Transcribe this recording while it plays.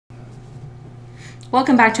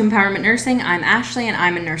Welcome back to Empowerment Nursing. I'm Ashley and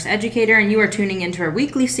I'm a nurse educator, and you are tuning into our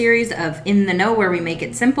weekly series of In the Know, where we make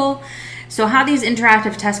it simple. So how these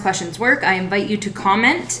interactive test questions work, I invite you to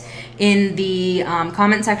comment in the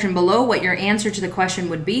comment section below what your answer to the question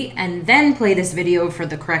would be, and then play this video for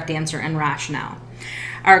the correct answer and rationale.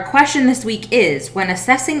 Our question this week is, when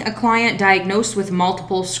assessing a client diagnosed with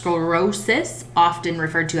multiple sclerosis, often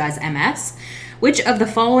referred to as MS, which of the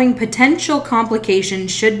following potential complications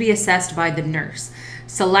should be assessed by the nurse?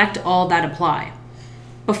 Select all that apply.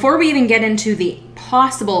 Before we even get into the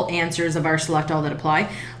possible answers of our select all that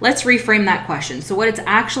apply, let's reframe that question. So what it's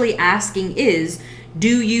actually asking is,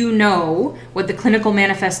 do you know what the clinical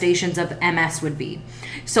manifestations of MS would be?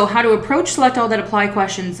 So how to approach select all that apply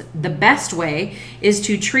questions, the best way is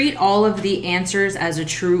to treat all of the answers as a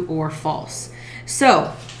true or false.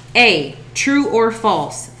 So A, true or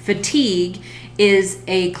false, fatigue is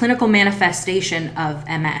a clinical manifestation of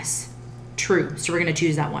MS. True, so we're going to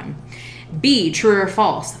choose that one. B, true or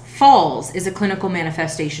false, falls is a clinical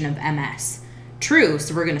manifestation of MS. True,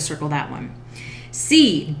 so we're going to circle that one.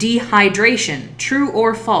 C, dehydration, true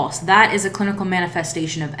or false, that is a clinical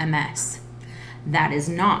manifestation of MS. That is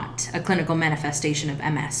not a clinical manifestation of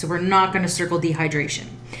MS, so we're not going to circle dehydration.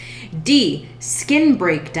 D, skin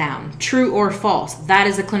breakdown, true or false, that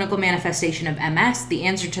is a clinical manifestation of MS. The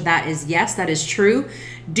answer to that is yes, that is true,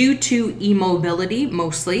 due to immobility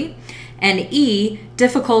mostly. And E,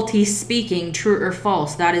 difficulty speaking, true or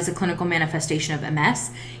false, that is a clinical manifestation of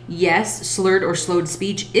MS. Yes, slurred or slowed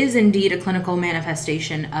speech is indeed a clinical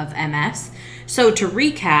manifestation of MS. So to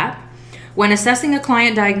recap, when assessing a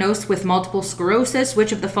client diagnosed with multiple sclerosis,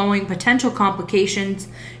 which of the following potential complications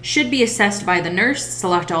should be assessed by the nurse?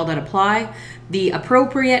 Select all that apply. The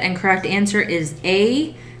appropriate and correct answer is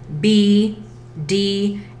A, B,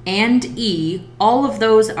 D, and E. All of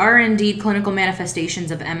those are indeed clinical manifestations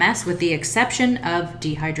of MS, with the exception of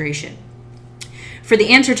dehydration. For the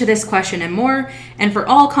answer to this question and more, and for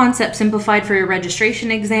all concepts simplified for your registration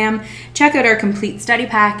exam, check out our complete study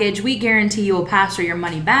package. We guarantee you will pass or your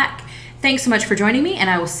money back. Thanks so much for joining me, and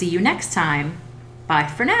I will see you next time. Bye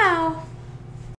for now.